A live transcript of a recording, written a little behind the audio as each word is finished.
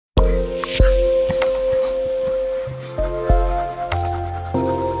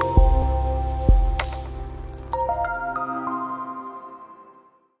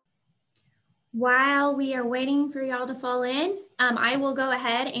While we are waiting for y'all to fall in, I will go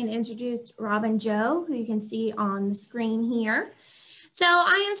ahead and introduce Rob and Joe, who you can see on the screen here. So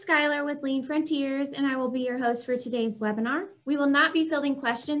I am Skylar with Lean Frontiers, and I will be your host for today's webinar. We will not be fielding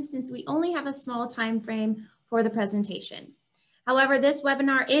questions since we only have a small time frame for the presentation. However, this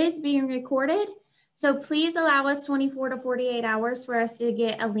webinar is being recorded, so please allow us 24 to 48 hours for us to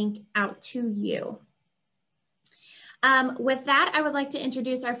get a link out to you. With that, I would like to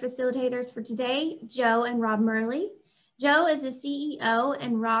introduce our facilitators for today, Joe and Rob Murli. Joe is the CEO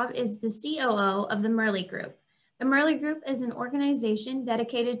and Rob is the COO of the Murli Group. The Murli Group is an organization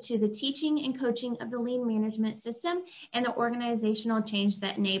dedicated to the teaching and coaching of the lean management system and the organizational change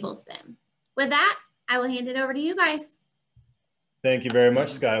that enables them. With that, I will hand it over to you guys. Thank you very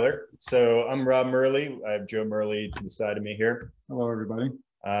much, Skylar. So I'm Rob Murli. I have Joe Murli to the side of me here. Hello, everybody.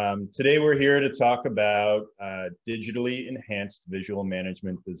 Today we're here to talk about digitally enhanced visual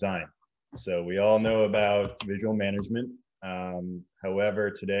management design. So we all know about visual management.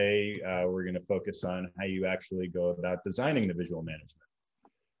 However, today we're going to focus on how you actually go about designing the visual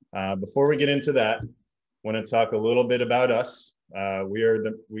management. Before we get into that, I want to talk a little bit about us. We are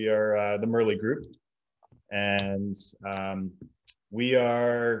the Murli Group, and we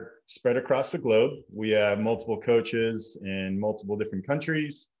are spread across the globe. We have multiple coaches in multiple different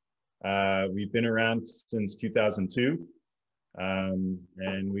countries. We've been around since 2002,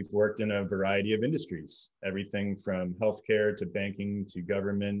 and we've worked in a variety of industries, everything from healthcare to banking to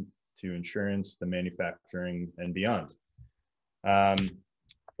government to insurance to manufacturing and beyond. A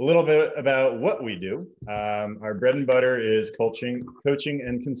little bit about what we do. Our bread and butter is coaching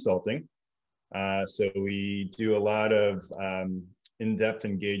and consulting. So we do a lot of in-depth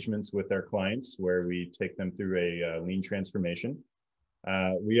engagements with our clients where we take them through a lean transformation.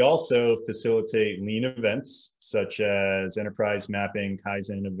 We also facilitate lean events such as enterprise mapping,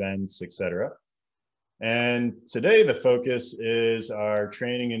 Kaizen events, etc. And today the focus is our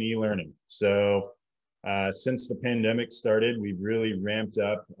training and e-learning. So since the pandemic started, we've really ramped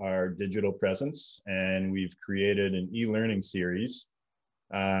up our digital presence, and we've created an e-learning series.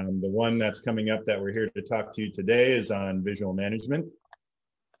 The one that's coming up that we're here to talk to you today is on visual management.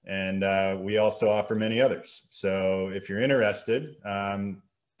 And we also offer many others. So if you're interested,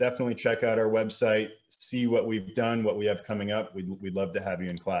 definitely check out our website, see what we've done, what we have coming up. We'd love to have you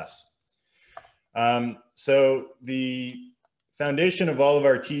in class. So the foundation of all of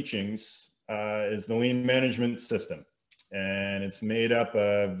our teachings is the lean management system. And it's made up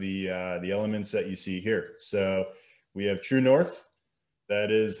of the elements that you see here. So we have True North. That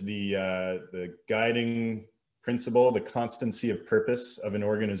is the guiding principle, the constancy of purpose of an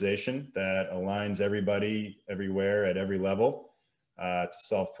organization that aligns everybody, everywhere, at every level to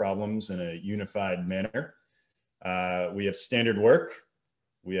solve problems in a unified manner. We have standard work.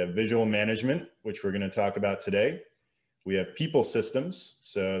 We have visual management, which we're going to talk about today. We have people systems.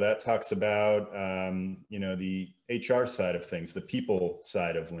 So that talks about, the HR side of things, the people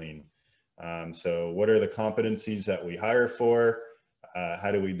side of lean. So what are the competencies that we hire for?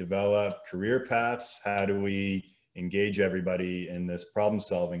 How do we develop career paths? How do we engage everybody in this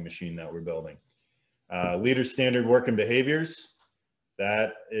problem-solving machine that we're building? Leader standard work and behaviors.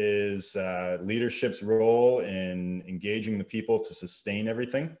 That is leadership's role in engaging the people to sustain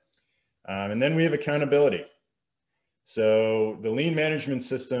everything. And then we have accountability. So the lean management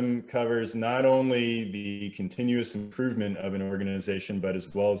system covers not only the continuous improvement of an organization, but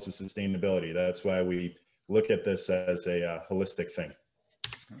as well as the sustainability. That's why we look at this as a holistic thing.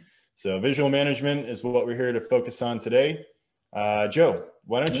 So visual management is what we're here to focus on today. Joe,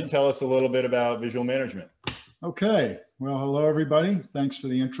 why don't you tell us a little bit about visual management? Okay. Well, hello, everybody. Thanks for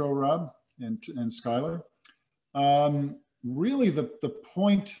the intro, Rob and Skylar. Really, the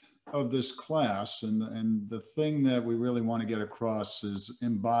point of this class and the thing that we really want to get across is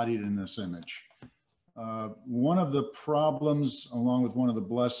embodied in this image. One of the problems, along with one of the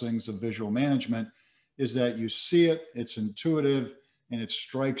blessings of visual management, is that you see it, it's intuitive, and it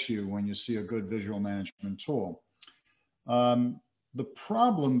strikes you when you see a good visual management tool. The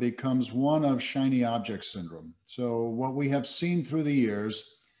problem becomes one of shiny object syndrome. So what we have seen through the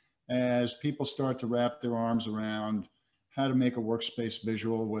years, as people start to wrap their arms around how to make a workspace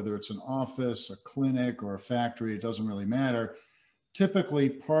visual, whether it's an office, a clinic, or a factory, it doesn't really matter. Typically,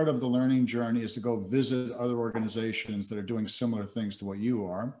 part of the learning journey is to go visit other organizations that are doing similar things to what you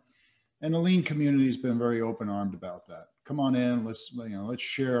are. And the lean community has been very open-armed about that. Come on in, let's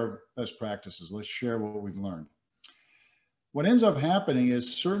share best practices. Let's share what we've learned. What ends up happening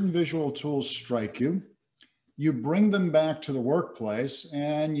is certain visual tools strike you. You bring them back to the workplace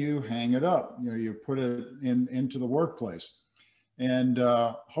and you hang it up. You put it into the workplace. And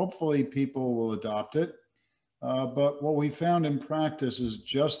hopefully people will adopt it. But what we found in practice is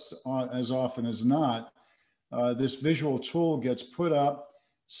just as often as not, this visual tool gets put up.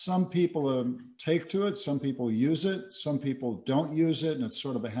 Some people take to it, some people use it, some people don't use it, and it's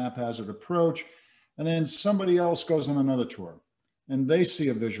sort of a haphazard approach. And then somebody else goes on another tour and they see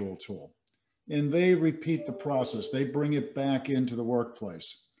a visual tool and they repeat the process. They bring it back into the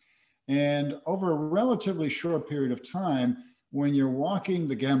workplace. And over a relatively short period of time, when you're walking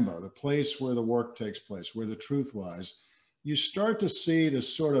the Gemba, the place where the work takes place, where the truth lies, you start to see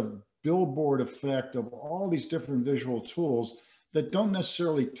this sort of billboard effect of all these different visual tools that don't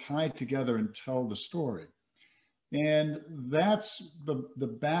necessarily tie together and tell the story. And that's the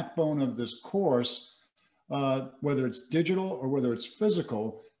backbone of this course, whether it's digital or whether it's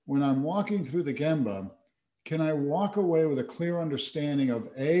physical. When I'm walking through the Gemba, can I walk away with a clear understanding of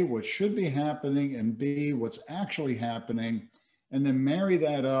A, what should be happening, and B, what's actually happening, and then marry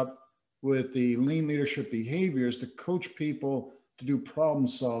that up with the lean leadership behaviors to coach people to do problem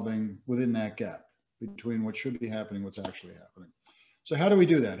solving within that gap between what should be happening, what's actually happening. So how do we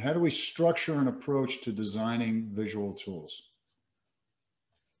do that? How do we structure an approach to designing visual tools?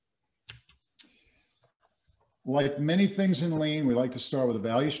 Like many things in lean, we like to start with a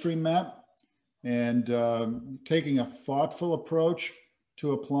value stream map and taking a thoughtful approach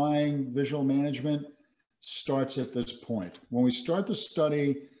to applying visual management starts at this point. When we start to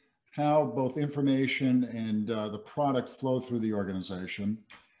study how both information and the product flow through the organization,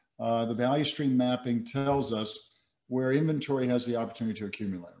 the value stream mapping tells us where inventory has the opportunity to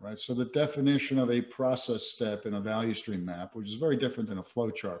accumulate, right? So the definition of a process step in a value stream map, which is very different than a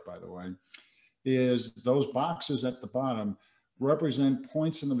flow chart, by the way, is those boxes at the bottom represent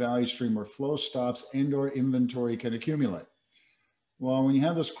points in the value stream where flow stops and or inventory can accumulate. Well, when you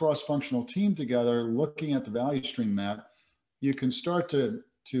have this cross-functional team together looking at the value stream map, you can start to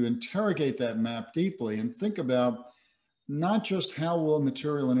interrogate that map deeply and think about not just how will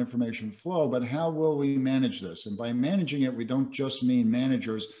material and information flow, but how will we manage this? And by managing it, we don't just mean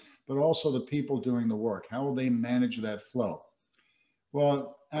managers, but also the people doing the work. How will they manage that flow?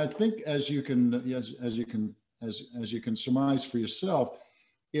 Well, I think as you can surmise for yourself,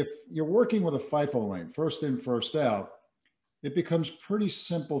 if you're working with a FIFO lane, first in, first out, it becomes pretty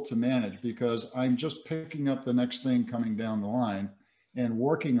simple to manage because I'm just picking up the next thing coming down the line and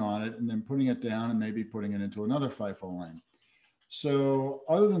working on it and then putting it down and maybe putting it into another FIFO lane. So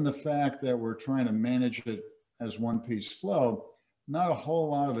other than the fact that we're trying to manage it as one piece flow, not a whole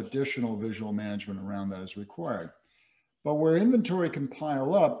lot of additional visual management around that is required. But where inventory can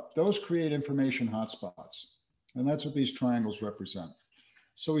pile up, those create information hotspots. And that's what these triangles represent.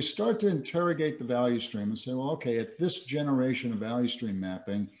 So we start to interrogate the value stream and say, well, okay, at this generation of value stream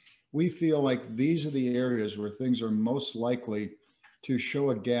mapping, we feel like these are the areas where things are most likely to show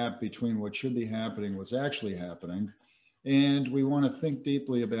a gap between what should be happening, what's actually happening. And we want to think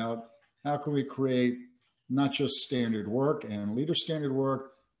deeply about how can we create not just standard work and leader standard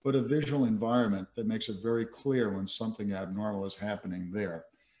work, but a visual environment that makes it very clear when something abnormal is happening there,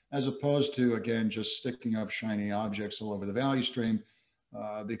 as opposed to, again, just sticking up shiny objects all over the value stream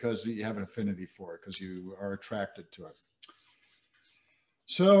because you have an affinity for it, because you are attracted to it.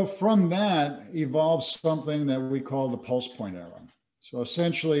 So from that evolves something that we call the pulse point arrow. So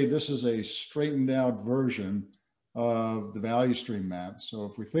essentially, this is a straightened out version of the value stream map. So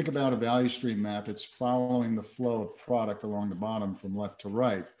if we think about a value stream map, it's following the flow of product along the bottom from left to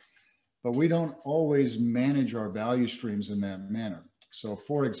right. But we don't always manage our value streams in that manner. So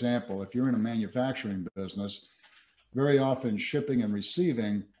for example, if you're in a manufacturing business, very often shipping and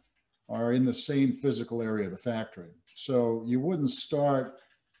receiving are in the same physical area of the factory. So you wouldn't start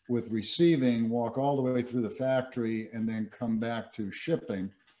with receiving, walk all the way through the factory, and then come back to shipping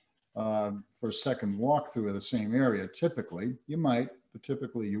for a second walkthrough of the same area. Typically, you might, but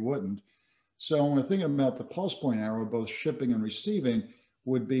typically you wouldn't. So when we're thinking about the pulse point arrow, both shipping and receiving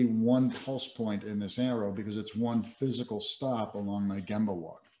would be one pulse point in this arrow because it's one physical stop along my Gemba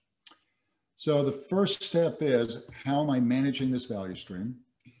walk. So the first step is, how am I managing this value stream?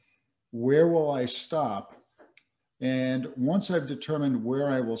 Where will I stop? And once I've determined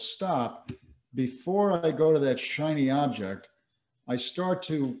where I will stop, before I go to that shiny object, I start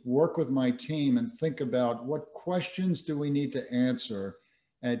to work with my team and think about what questions do we need to answer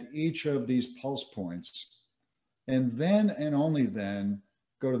at each of these pulse points. And then and only then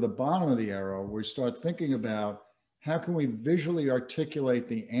go to the bottom of the arrow, where we start thinking about how can we visually articulate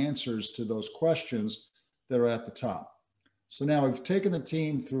the answers to those questions that are at the top. So now we've taken the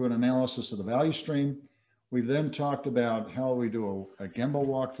team through an analysis of the value stream. We've then talked about how we do a Gemba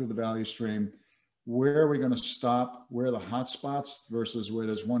walk through the value stream. where are we going to stop, where are the hot spots versus where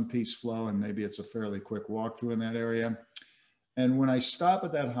there's one piece flow and maybe it's a fairly quick walkthrough in that area. And when I stop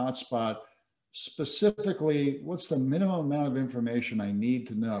at that hot spot, specifically, what's the minimum amount of information I need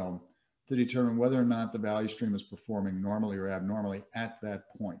to know to determine whether or not the value stream is performing normally or abnormally at that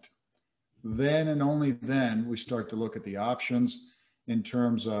point. Then and only then we start to look at the options in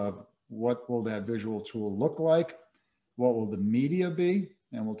terms of what will that visual tool look like, what will the media be,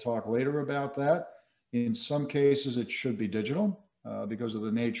 and we'll talk later about that. In some cases, it should be digital because of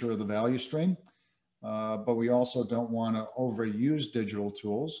the nature of the value stream. But we also don't want to overuse digital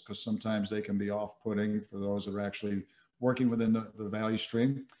tools because sometimes they can be off-putting for those that are actually working within the value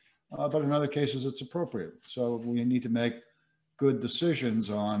stream. But in other cases, it's appropriate. So we need to make good decisions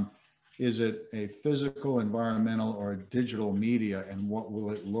on, is it a physical, environmental, or a digital media, and what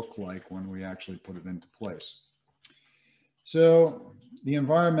will it look like when we actually put it into place? So the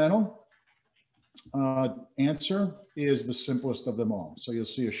environmental answer is the simplest of them all. So you'll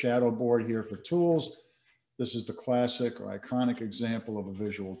see a shadow board here for tools. This is the classic or iconic example of a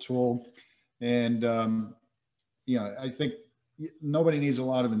visual tool. And, you know, I think nobody needs a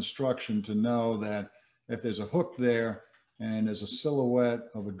lot of instruction to know that if there's a hook there and there's a silhouette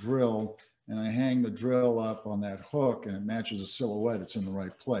of a drill and I hang the drill up on that hook and it matches a silhouette, it's in the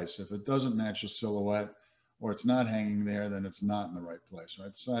right place. If it doesn't match a silhouette or it's not hanging there, then it's not in the right place,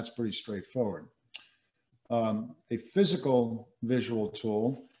 right? So that's pretty straightforward. A physical visual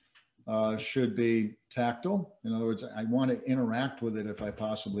tool should be tactile. In other words, I want to interact with it if I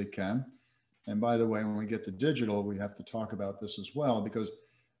possibly can. And by the way, when we get to digital, we have to talk about this as well, because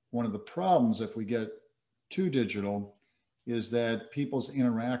one of the problems if we get too digital is that people's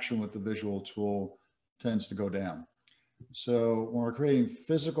interaction with the visual tool tends to go down. So when we're creating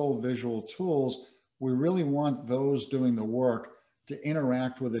physical visual tools, we really want those doing the work to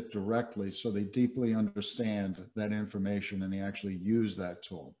interact with it directly so they deeply understand that information and they actually use that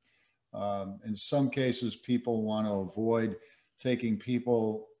tool. In some cases, people want to avoid taking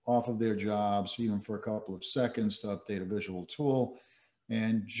people off of their jobs, even for a couple of seconds, to update a visual tool.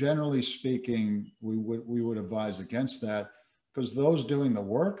 And generally speaking, we would advise against that, because those doing the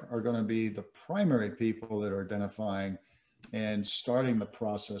work are going to be the primary people that are identifying and starting the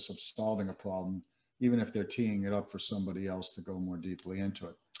process of solving a problem, even if they're teeing it up for somebody else to go more deeply into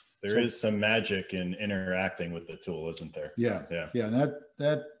it. There is some magic in interacting with the tool, isn't there? Yeah. And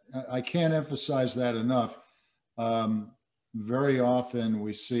that I can't emphasize that enough. Very often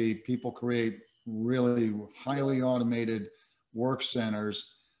we see people create really highly automated work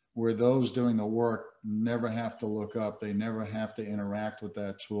centers where those doing the work never have to look up. They never have to interact with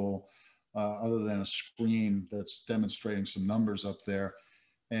that tool other than a screen that's demonstrating some numbers up there.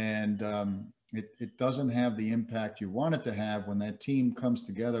 And it doesn't have the impact you want it to have. When that team comes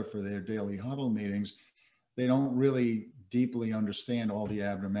together for their daily huddle meetings, they don't really deeply understand all the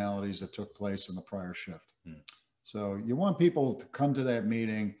abnormalities that took place in the prior shift. So you want people to come to that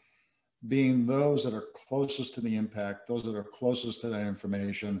meeting being those that are closest to the impact, those that are closest to that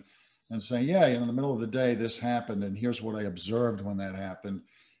information, and saying, yeah, in the middle of the day, this happened, and here's what I observed when that happened,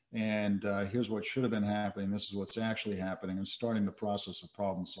 and here's what should have been happening, this is what's actually happening, and starting the process of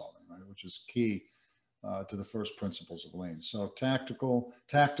problem solving, right, which is key to the first principles of Lean. So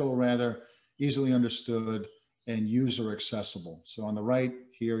tactile rather, easily understood, and user accessible. So on the right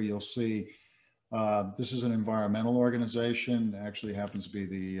here, you'll see this is an environmental organization. It actually happens to be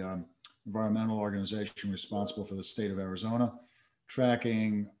the environmental organization responsible for the state of Arizona,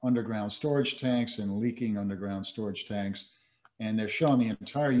 tracking underground storage tanks and leaking underground storage tanks. And they're showing the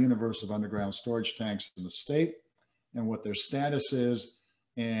entire universe of underground storage tanks in the state and what their status is.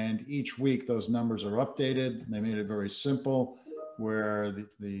 And each week those numbers are updated. They made it very simple, where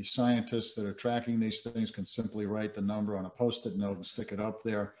the scientists that are tracking these things can simply write the number on a Post-it note and stick it up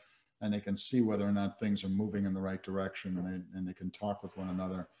there, and they can see whether or not things are moving in the right direction, and they can talk with one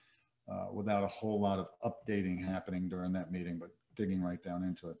another without a whole lot of updating happening during that meeting, but digging right down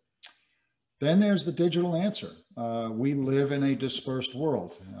into it. Then there's the digital answer. We live in a dispersed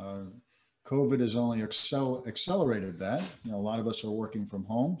world. COVID has only accelerated that. You know, a lot of us are working from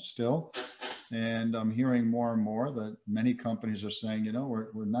home still, and I'm hearing more and more that many companies are saying, you know,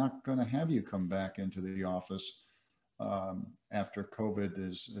 we're not going to have you come back into the office after COVID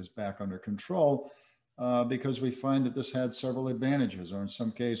is back under control, because we find that this had several advantages, or in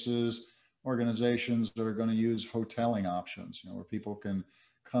some cases, organizations are going to use hoteling options, you know, where people can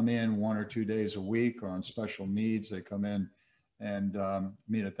come in 1 or 2 days a week, or on special needs, they come in and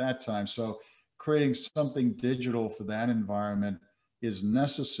meet at that time. So creating something digital for that environment is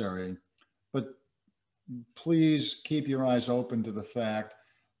necessary, but please keep your eyes open to the fact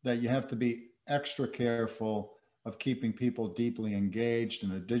that you have to be extra careful of keeping people deeply engaged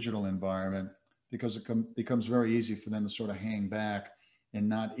in a digital environment, because it becomes very easy for them to sort of hang back and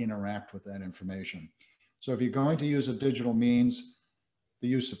not interact with that information. So if you're going to use a digital means, the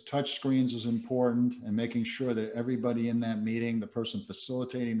use of touch screens is important, and making sure that everybody in that meeting, the person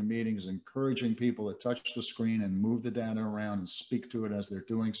facilitating the meeting, is encouraging people to touch the screen and move the data around and speak to it as they're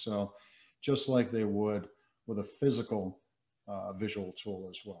doing so, just like they would with a physical visual tool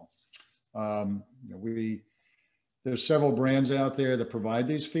as well. There's several brands out there that provide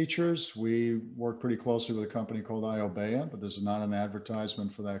these features. We work pretty closely with a company called IOBEA, but this is not an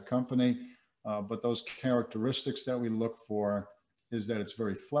advertisement for that company. But those characteristics that we look for is that it's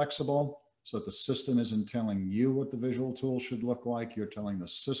very flexible, so that the system isn't telling you what the visual tool should look like. You're telling the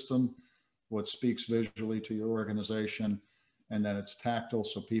system what speaks visually to your organization, and that it's tactile,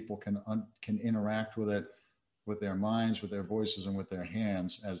 so people can interact with it with their minds, with their voices, and with their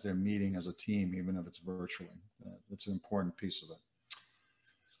hands as they're meeting as a team, even if it's virtually. That's an important piece of it.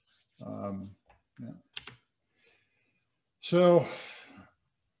 Yeah. So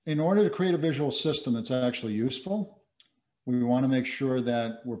in order to create a visual system that's actually useful, we want to make sure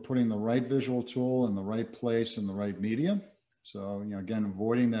that we're putting the right visual tool in the right place in the right medium. So, again,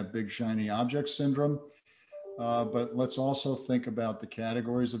 avoiding that big shiny object syndrome. But let's also think about the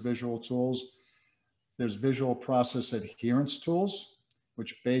categories of visual tools. There's visual process adherence tools,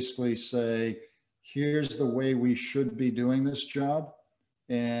 which basically say, here's the way we should be doing this job.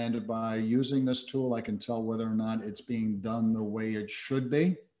 And by using this tool, I can tell whether or not it's being done the way it should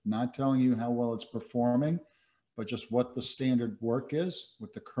be, not telling you how well it's performing, but just what the standard work is,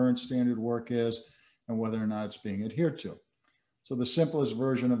 what the current standard work is, and whether or not it's being adhered to. So the simplest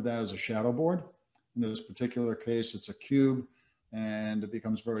version of that is a shadow board. In this particular case, it's a cube, and it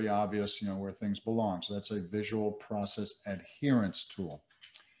becomes very obvious, where things belong. So that's a visual process adherence tool.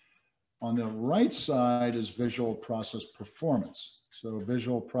 On the right side is visual process performance. So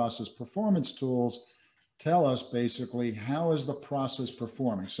visual process performance tools tell us basically, how is the process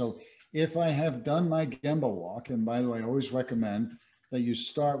performing? So if I have done my Gemba walk, and by the way, I always recommend that you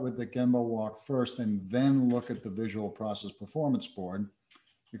start with the Gemba walk first and then look at the visual process performance board,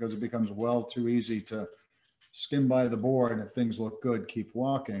 because it becomes well too easy to skim by the board, and if things look good, keep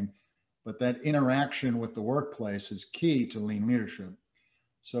walking. But that interaction with the workplace is key to lean leadership.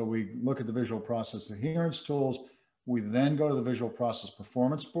 So we look at the visual process adherence tools. We then go to the visual process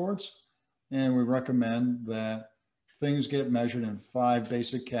performance boards, and we recommend that things get measured in 5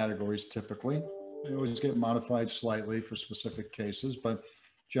 basic categories typically. They always get modified slightly for specific cases, but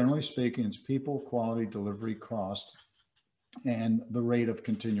generally speaking, it's people, quality, delivery, cost, and the rate of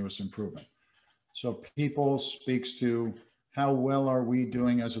continuous improvement. So people speaks to how well are we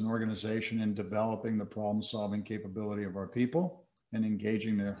doing as an organization in developing the problem-solving capability of our people and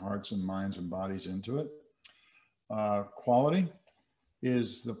engaging their hearts and minds and bodies into it. Quality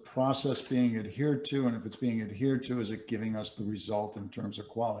is the process being adhered to, and if it's being adhered to, is it giving us the result in terms of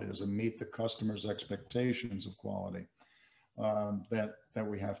quality? Does it meet the customer's expectations of quality that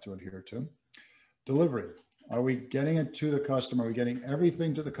we have to adhere to? Delivery. Are we getting it to the customer? Are we getting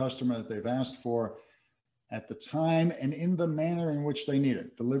everything to the customer that they've asked for at the time and in the manner in which they need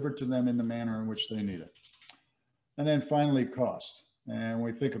it, delivered to them in the manner in which they need it? And then finally, cost. And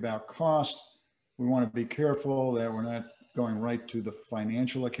when we think about cost, we want to be careful that we're not going right to the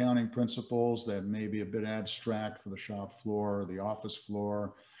financial accounting principles that may be a bit abstract for the shop floor, or the office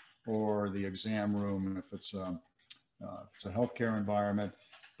floor, or the exam room if it's a healthcare environment.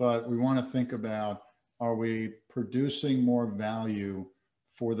 But we want to think about, are we producing more value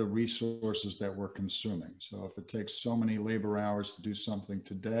for the resources that we're consuming? So if it takes so many labor hours to do something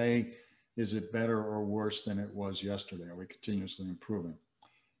today, is it better or worse than it was yesterday? Are we continuously improving?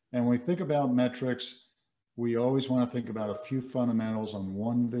 And when we think about metrics, we always want to think about a few fundamentals on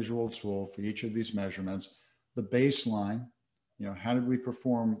one visual tool for each of these measurements. The baseline, how did we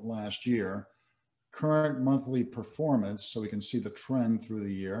perform last year? Current monthly performance, so we can see the trend through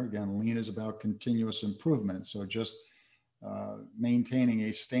the year. Again, lean is about continuous improvement. So just maintaining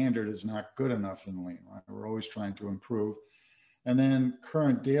a standard is not good enough in lean, right? We're always trying to improve. And then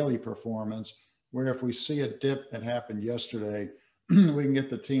current daily performance, where if we see a dip that happened yesterday, we can get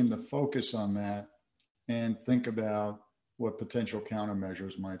the team to focus on that and think about what potential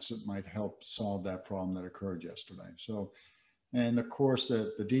countermeasures might help solve that problem that occurred yesterday. So, and the course,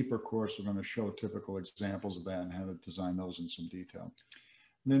 the deeper course, we're going to show typical examples of that and how to design those in some detail.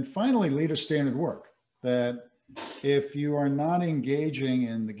 And then finally, leader standard work, that if you are not engaging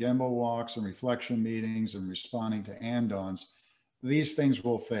in the Gemba walks and reflection meetings and responding to and-ons, these things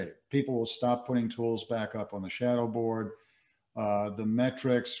will fade. People will stop putting tools back up on the shadow board. The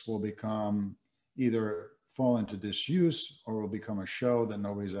metrics will become either fall into disuse or will become a show that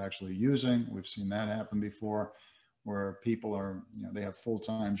nobody's actually using. We've seen that happen before, where people are, they have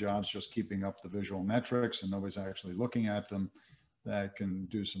full-time jobs just keeping up the visual metrics and nobody's actually looking at them. That can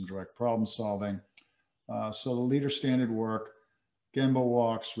do some direct problem solving. So the leader standard work, Gemba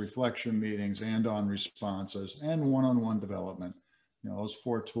walks, reflection meetings, and-on responses, and one-on-one development. Those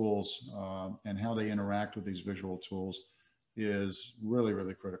 4 tools and how they interact with these visual tools is really,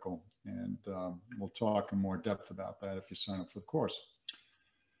 really critical. And we'll talk in more depth about that if you sign up for the course.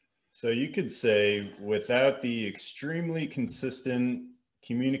 So you could say, without the extremely consistent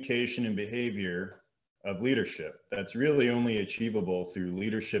communication and behavior of leadership, that's really only achievable through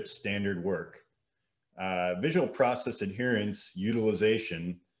leadership standard work. Visual process adherence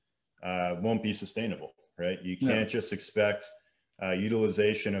utilization won't be sustainable, right? You can't just expect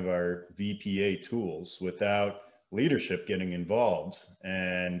utilization of our VPA tools without leadership getting involved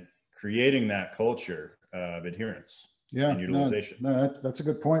and creating that culture of adherence and utilization. That's a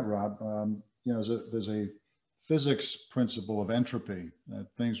good point, Rob. There's a physics principle of entropy, that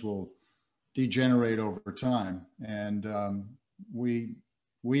things will degenerate over time. And we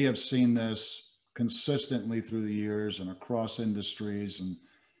have seen this consistently through the years and across industries. And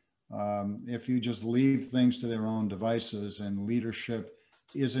if you just leave things to their own devices and leadership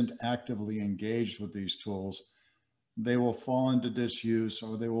isn't actively engaged with these tools, they will fall into disuse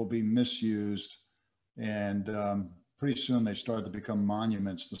or they will be misused. And pretty soon they start to become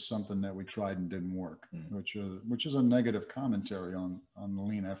monuments to something that we tried and didn't work, which is a negative commentary on the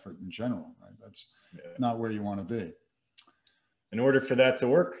lean effort in general, right? That's not where you want to be. In order for that to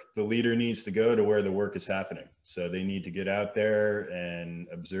work, the leader needs to go to where the work is happening. So they need to get out there and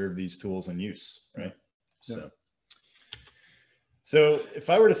observe these tools in use, right? So if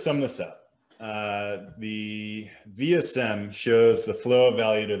I were to sum this up, the VSM shows the flow of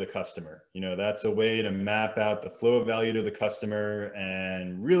value to the customer. That's a way to map out the flow of value to the customer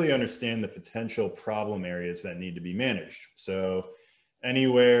and really understand the potential problem areas that need to be managed. So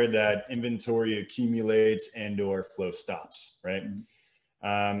anywhere that inventory accumulates and/or flow stops, right?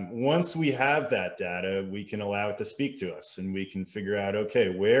 Once we have that data, we can allow it to speak to us and we can figure out, okay,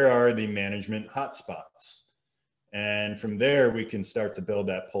 where are the management hotspots? And from there, we can start to build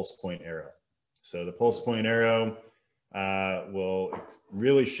that pulse point arrow. So the pulse point arrow will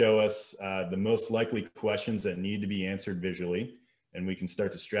really show us the most likely questions that need to be answered visually, and we can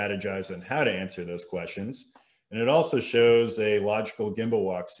start to strategize on how to answer those questions. And it also shows a logical gimbal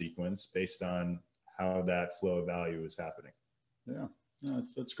walk sequence based on how that flow of value is happening. Yeah,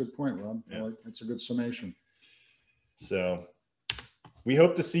 that's a good point, Rob. Yeah. That's a good summation. So we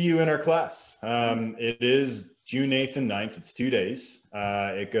hope to see you in our class. It is June 8th and 9th. It's 2 days.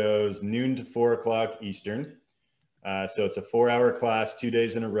 It goes noon to 4 o'clock Eastern. So it's a 4-hour class, 2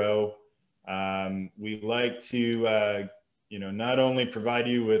 days in a row. We like to not only provide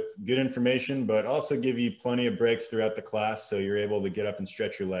you with good information, but also give you plenty of breaks throughout the class so you're able to get up and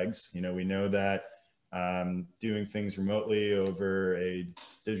stretch your legs. We know that doing things remotely over a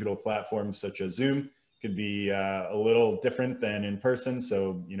digital platform such as Zoom could be a little different than in person.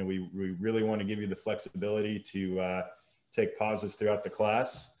 So, we really want to give you the flexibility to take pauses throughout the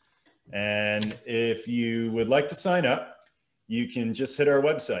class. And if you would like to sign up, you can just hit our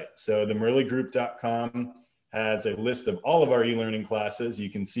website. So the murligroup.com has a list of all of our e-learning classes. You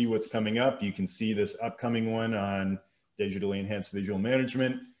can see what's coming up. You can see this upcoming one on digitally enhanced visual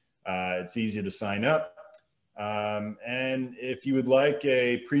management. It's easy to sign up. And if you would like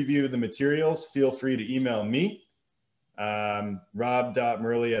a preview of the materials, feel free to email me,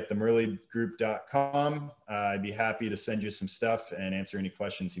 rob.murli@themurligroup.com. I'd be happy to send you some stuff and answer any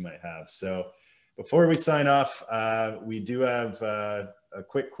questions you might have. So before we sign off, we do have a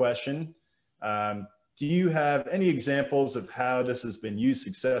quick question. Do you have any examples of how this has been used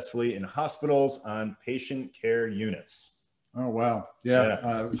successfully in hospitals on patient care units? Oh, wow.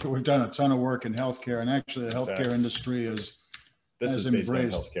 Yeah. We've done a ton of work in healthcare, and actually the healthcare industry has based on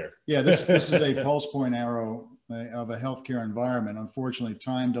healthcare. Yeah, this is a pulse point arrow of a healthcare environment. Unfortunately,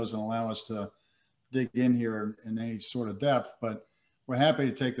 time doesn't allow us to dig in here in any sort of depth, but we're happy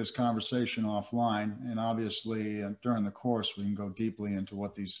to take this conversation offline. And obviously during the course, we can go deeply into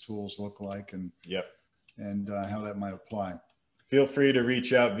what these tools look like and how that might apply. Feel free to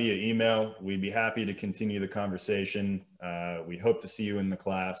reach out via email. We'd be happy to continue the conversation. We hope to see you in the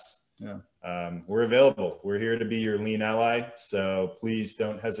class. We're available. We're here to be your lean ally. So please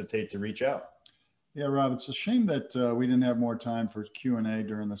don't hesitate to reach out. Yeah, Rob, it's a shame that we didn't have more time for Q&A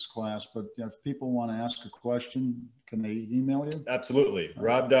during this class, but if people want to ask a question, Can they email you? Absolutely.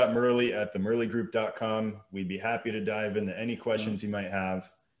 rob.murli@themurligroup.com. We'd be happy to dive into any questions you might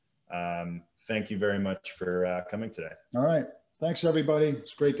have. Thank you very much for coming today. All right. Thanks, everybody.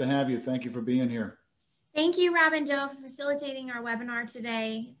 It's great to have you. Thank you for being here. Thank you, Rob and Joe, for facilitating our webinar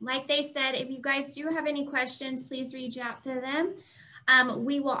today. Like they said, if you guys do have any questions, please reach out to them.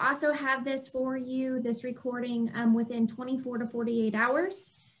 We will also have this for you, this recording, within 24 to 48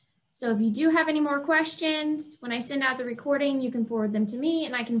 hours. So if you do have any more questions, when I send out the recording, you can forward them to me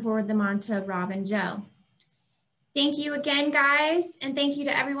and I can forward them on to Rob and Joe. Thank you again, guys. And thank you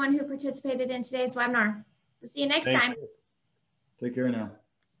to everyone who participated in today's webinar. We'll see you next time. Take care now.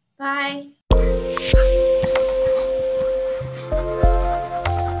 Bye.